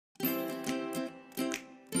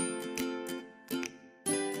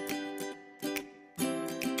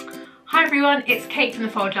Hi everyone, it's Kate from The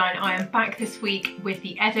Fold Line. I am back this week with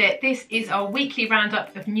the edit. This is our weekly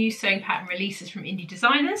roundup of new sewing pattern releases from indie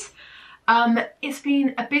designers. It's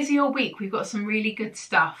been a busy old week. We've got some really good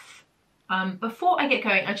stuff. Before I get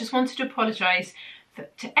going, I just wanted to apologise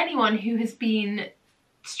to anyone who has been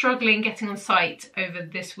struggling getting on site over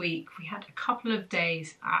this week. We had a couple of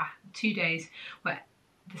days, 2 days, where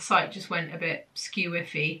the site just went a bit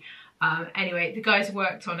skew-iffy. Anyway, the guys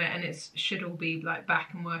worked on it and it should all be like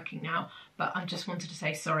back and working now, but I just wanted to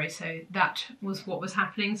say sorry. So that was what was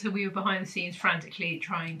happening. So we were behind the scenes frantically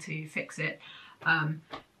trying to fix it,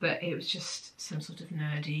 but it was just some sort of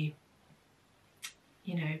nerdy,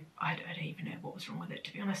 you know, I don't even know what was wrong with it,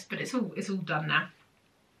 to be honest, but it's all done now.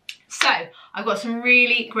 So I've got some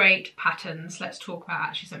really great patterns. Let's talk about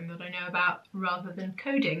actually something that I know about rather than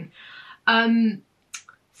coding.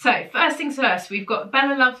 So first things first, we've got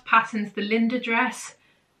Bella Loves Patterns, the Linda dress.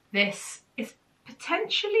 This is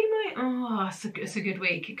potentially it's a good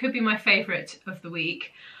week. It could be my favourite of the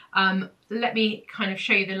week. Let me kind of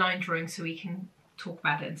show you the line drawing so we can talk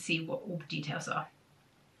about it and see what all the details are.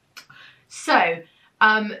 So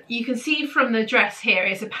you can see from the dress here,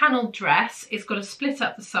 it's a panelled dress. It's got a split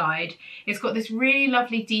up the side. It's got this really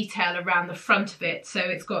lovely detail around the front of it. So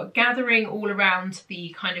it's got gathering all around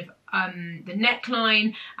the kind of the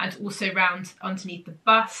neckline and also around underneath the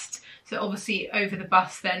bust. So obviously over the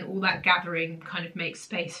bust then all that gathering kind of makes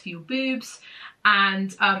space for your boobs,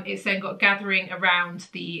 and it's then got gathering around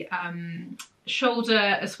the shoulder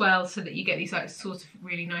as well, so that you get these like sort of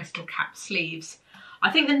really nice little cap sleeves. I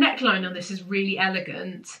think the neckline on this is really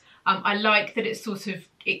elegant. I like that it's sort of,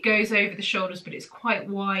 it goes over the shoulders, but it's quite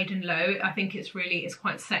wide and low. I think it's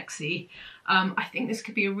quite sexy. I think this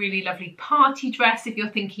could be a really lovely party dress if you're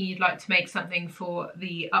thinking you'd like to make something for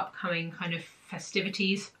the upcoming kind of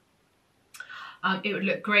festivities. It would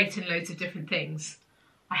look great in loads of different things.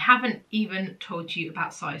 I haven't even told you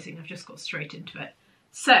about sizing. I've just got straight into it.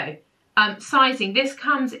 So sizing, this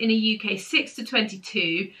comes in a UK 6 to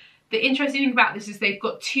 22. The interesting thing about this is they've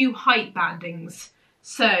got two height bandings.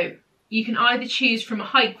 So you can either choose from a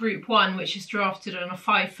height group 1, which is drafted on a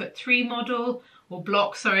 5'3" model, or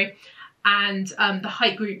block, sorry, and the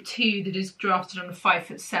height group 2 that is drafted on a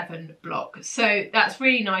 5'7" block. So that's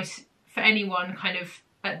really nice for anyone kind of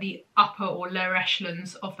at the upper or lower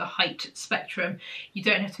echelons of the height spectrum. You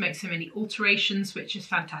don't have to make so many alterations, which is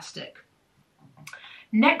fantastic.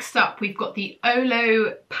 Next up, we've got the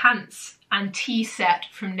Olo pants and tee set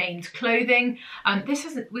from Named Clothing.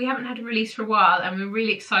 We haven't had a release for a while, and we're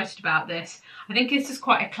really excited about this. I think this is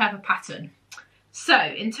quite a clever pattern. So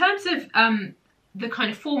in terms of the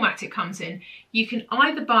kind of format it comes in, you can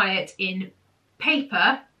either buy it in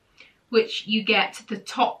paper, which you get the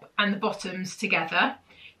top and the bottoms together.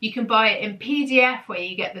 You can buy it in PDF, where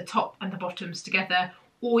you get the top and the bottoms together,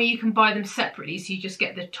 or you can buy them separately, so you just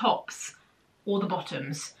get the tops or the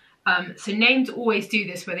bottoms. So Named always do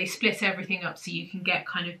this, where they split everything up so you can get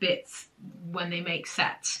kind of bits when they make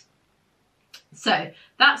sets. So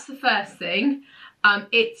that's the first thing.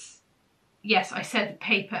 Yes, I said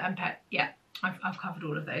paper and yeah, I've covered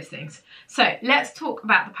all of those things. So let's talk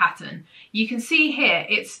about the pattern. You can see here,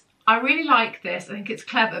 I really like this. I think it's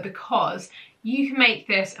clever because you can make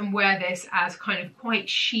this and wear this as kind of quite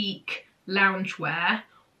chic loungewear,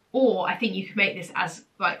 or I think you can make this as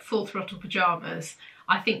like full throttle pajamas.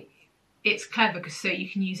 I think it's clever because so you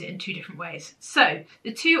can use it in two different ways. So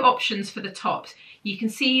the two options for the tops, you can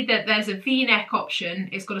see that there's a V-neck option.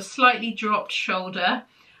 It's got a slightly dropped shoulder,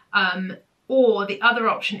 or the other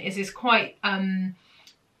option is quite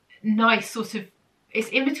nice sort of, it's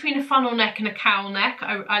in between a funnel neck and a cowl neck.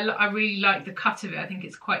 I really like the cut of it. I think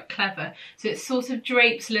it's quite clever. So it sort of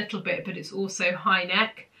drapes a little bit, but it's also high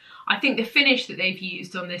neck. I think the finish that they've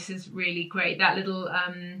used on this is really great. That little,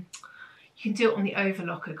 you can do it on the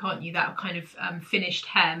overlocker, can't you? That kind of finished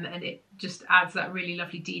hem, and it just adds that really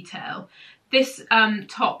lovely detail. This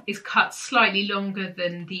top is cut slightly longer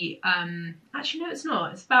than the, actually no it's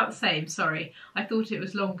not, it's about the same, sorry. I thought it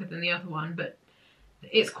was longer than the other one, but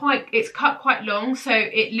it's cut quite long, so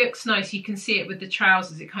it looks nice. You can see it with the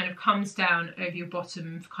trousers. It kind of comes down over your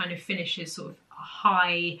bottom, kind of finishes sort of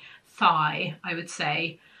high thigh, I would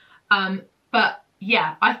say. But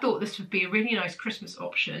yeah, I thought this would be a really nice Christmas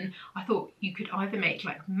option. I thought you could either make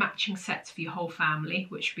like matching sets for your whole family,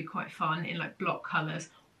 which would be quite fun in like block colours,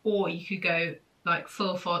 or you could go like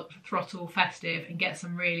full throttle festive and get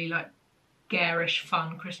some really like garish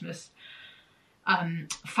fun Christmas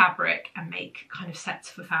fabric and make kind of sets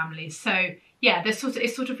for families. So yeah, it's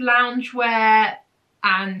sort of loungewear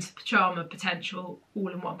and pyjama potential all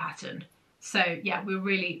in one pattern. So yeah, we're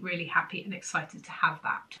really, really happy and excited to have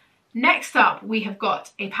that. Next up, we have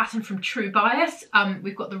got a pattern from True Bias.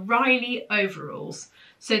 We've got the Riley overalls.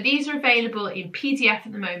 So these are available in PDF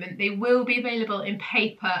at the moment. They will be available in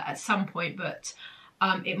paper at some point, but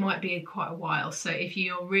it might be quite a while. So if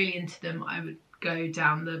you're really into them, I would go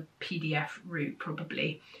down the PDF route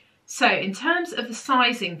probably. So in terms of the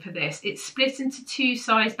sizing for this, it's split into 2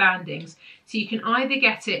 size bandings. So you can either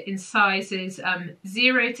get it in sizes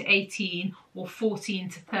 0 to 18 or 14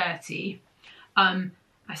 to 30.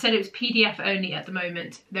 I said it was PDF only at the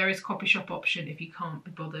moment. There is copy shop option if you can't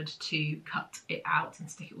be bothered to cut it out and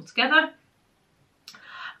stick it all together.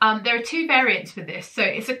 There are 2 variants for this. So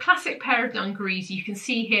it's a classic pair of dungarees. You can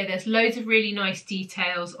see here there's loads of really nice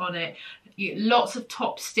details on it. Lots of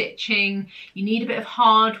top stitching. You need a bit of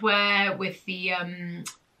hardware with the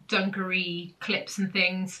dungaree clips and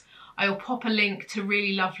things. I will pop a link to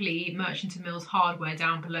really lovely Merchant & Mills hardware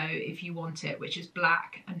down below if you want it, which is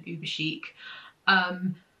black and uber chic.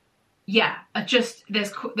 Yeah,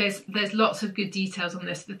 there's lots of good details on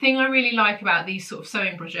this. The thing I really like about these sort of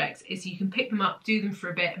sewing projects is you can pick them up, do them for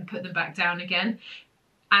a bit and put them back down again.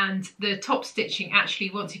 And the top stitching actually,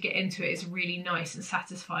 once you get into it, is a really nice and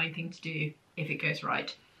satisfying thing to do if it goes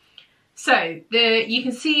right. So you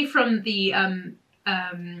can see from the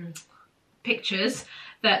pictures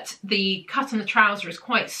that the cut on the trouser is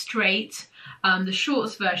quite straight. The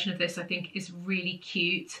shorts version of this I think is really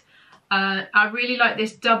cute. I really like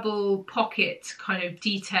this double pocket kind of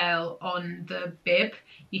detail on the bib.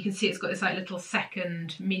 You can see it's got this like little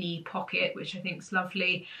second mini pocket, which I think is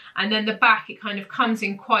lovely. And then the back, it kind of comes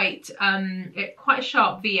in quite a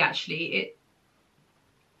sharp V actually,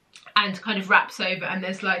 and kind of wraps over, and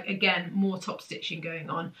there's like, again, more top stitching going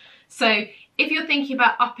on. So if you're thinking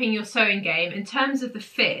about upping your sewing game, in terms of the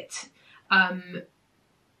fit,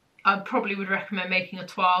 I probably would recommend making a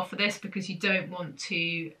toile for this, because you don't want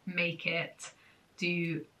to make it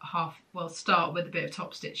do start with a bit of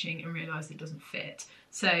top stitching and realise it doesn't fit.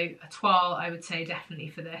 So a toile, I would say, definitely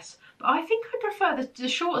for this. But I think I prefer the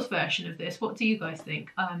shorts version of this. What do you guys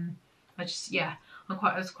think? I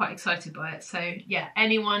was quite excited by it. So yeah,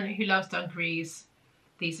 anyone who loves dungarees,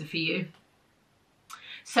 these are for you.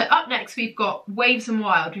 So up next, we've got Waves and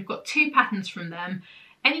Wild. We've got 2 patterns from them.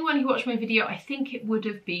 Anyone who watched my video, I think it would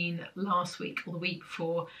have been last week or the week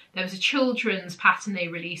before, there was a children's pattern they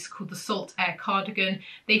released called the Salt Air Cardigan.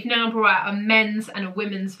 They've now brought out a men's and a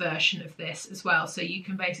women's version of this as well, so you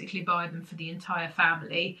can basically buy them for the entire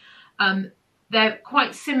family. They're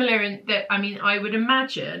quite similar in that, I mean, I would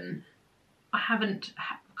imagine, I haven't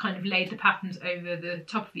kind of laid the patterns over the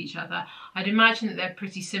top of each other. I'd imagine that they're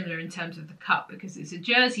pretty similar in terms of the cut, because it's a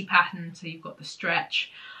jersey pattern, so you've got the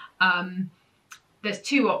stretch. There's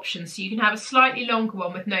 2 options, so you can have a slightly longer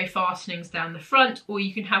one with no fastenings down the front, or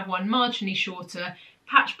you can have one marginally shorter,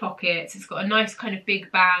 patch pockets. It's got a nice kind of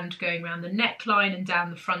big band going around the neckline and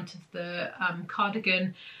down the front of the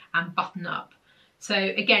cardigan, and button up. So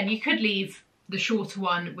again, you could leave the shorter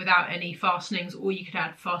one without any fastenings, or you could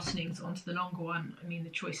add fastenings onto the longer one. I mean,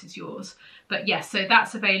 the choice is yours. But yes, so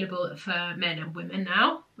that's available for men and women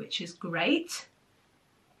now, which is great.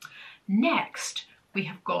 Next, we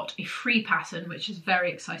have got a free pattern, which is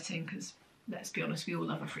very exciting because, let's be honest, we all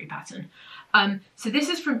love a free pattern. So this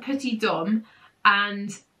is from Petit Dom,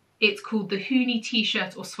 and it's called the Hoonie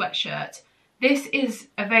t-shirt or sweatshirt. This is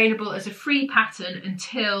available as a free pattern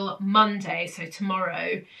until Monday, so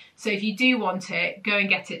tomorrow. So if you do want it, go and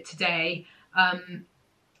get it today.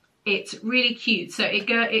 It's really cute. So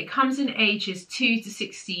it comes in ages 2 to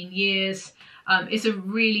 16 years. It's a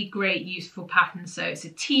really great, useful pattern. So it's a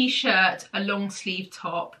t-shirt, a long sleeve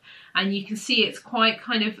top, and you can see it's quite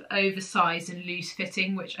kind of oversized and loose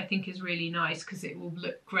fitting, which I think is really nice because it will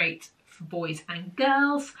look great for boys and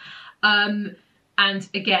girls. And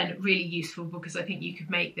again, really useful because I think you could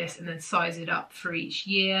make this and then size it up for each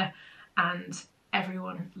year. And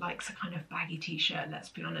everyone likes a kind of baggy t-shirt, let's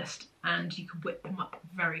be honest, and you can whip them up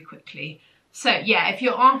very quickly. So yeah, if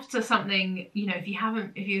you're after something, you know,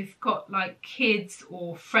 if you've got like kids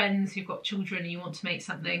or friends who've got children and you want to make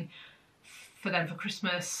something for them for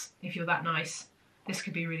Christmas, if you're that nice, this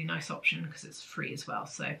could be a really nice option because it's free as well.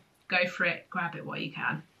 So go for it, grab it while you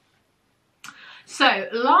can. So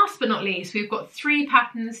last but not least, we've got 3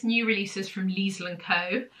 patterns, new releases from Liesl &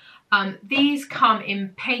 Co. These come in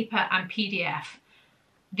paper and PDF.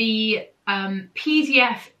 The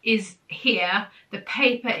PDF is here, the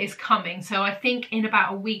paper is coming, so I think in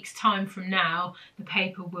about a week's time from now the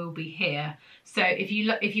paper will be here. So if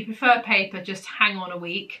you prefer paper, just hang on a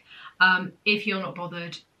week. If you're not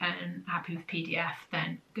bothered and happy with PDF,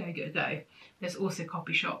 then go. There's also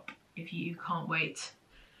Copy Shop if you can't wait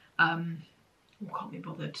or can't be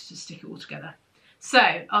bothered to stick it all together. So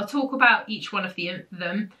I'll talk about each one of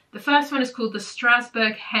them. The first one is called the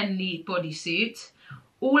Strasbourg Henley bodysuit.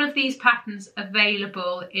 All of these patterns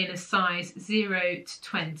available in a size 0 to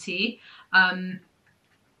 20.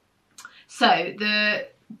 So the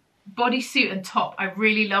bodysuit and top, I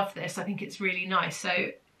really love this. I think it's really nice.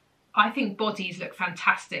 So I think bodies look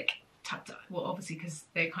fantastic. Well, obviously because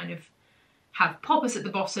they kind of have poppers at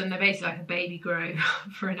the bottom. They're basically like a baby grow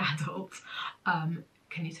for an adult.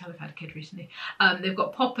 Can you tell I've had a kid recently? They've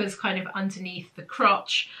got poppers kind of underneath the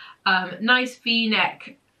crotch. Nice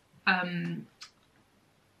V-neck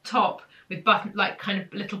top with button, like kind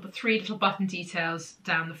of three little button details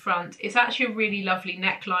down the front. It's actually a really lovely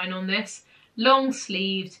neckline on this. Long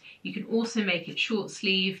sleeved. You can also make it short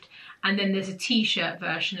sleeved. And then there's a t-shirt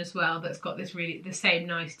version as well that's got this the same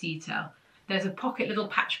nice detail. There's a little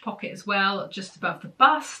patch pocket as well, just above the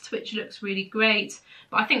bust, which looks really great.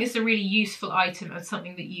 But I think it's a really useful item and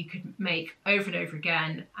something that you could make over and over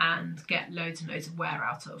again and get loads and loads of wear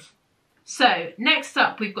out of. So next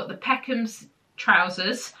up, we've got the Peckham's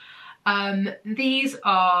trousers. These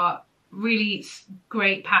are really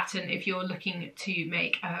great pattern if you're looking to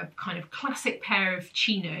make a kind of classic pair of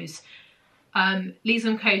chinos. Lees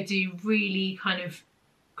 & Co do really kind of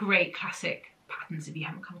great classic patterns if you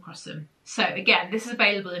haven't come across them. So again, this is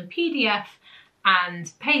available in PDF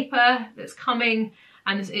and paper that's coming,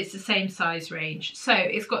 and it's the same size range. So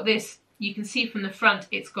it's got this, you can see from the front,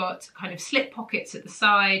 it's got kind of slip pockets at the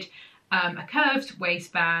side, a curved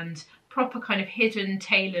waistband, proper kind of hidden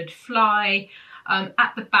tailored fly.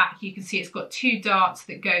 At the back you can see it's got 2 darts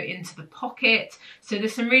that go into the pocket, so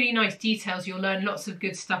there's some really nice details. You'll learn lots of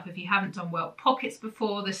good stuff if you haven't done welt pockets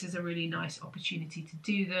before. This is a really nice opportunity to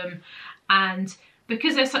do them, and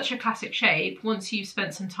because they're such a classic shape, once you've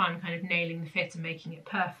spent some time kind of nailing the fit and making it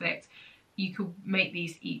perfect, you could make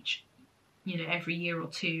these each, you know, every year or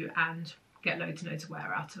two and get loads and loads of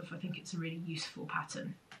wear out of. I think it's a really useful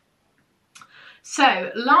pattern.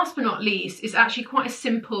 So last but not least is actually quite a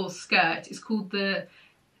simple skirt. It's called the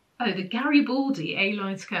Garibaldi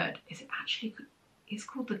A-line skirt. Is it actually? It's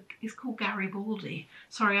called Garibaldi.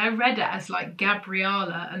 Sorry, I read it as like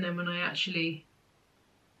Gabriella, and then when I actually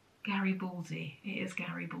Garibaldi, it is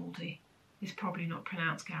Garibaldi. It's probably not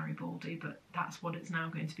pronounced Garibaldi, but that's what it's now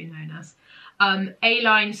going to be known as.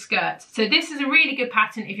 A-line skirt. So this is a really good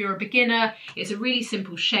pattern if you're a beginner. It's a really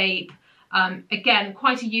simple shape. Again,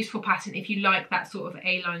 quite a useful pattern if you like that sort of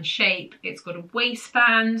A-line shape. It's got a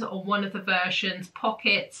waistband on one of the versions,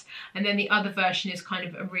 pockets, and then the other version is kind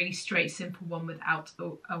of a really straight, simple one without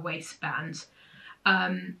a waistband.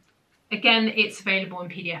 Again, it's available in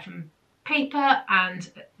PDF and paper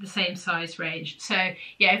and the same size range. So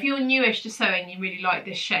yeah, if you're newish to sewing, you really like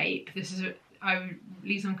this shape, this is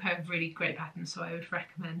Lees & Co have really great patterns, so I would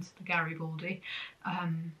recommend the Garibaldi.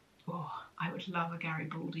 Oh, I would love a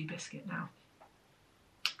Garibaldi biscuit now.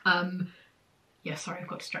 Yeah, sorry, I've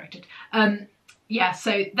got distracted. Yeah,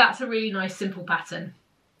 so that's a really nice simple pattern.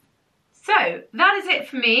 So that is it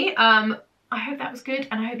for me. I hope that was good,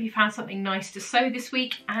 and I hope you found something nice to sew this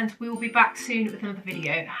week, and we will be back soon with another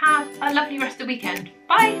video. Have a lovely rest of the weekend.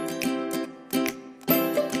 Bye!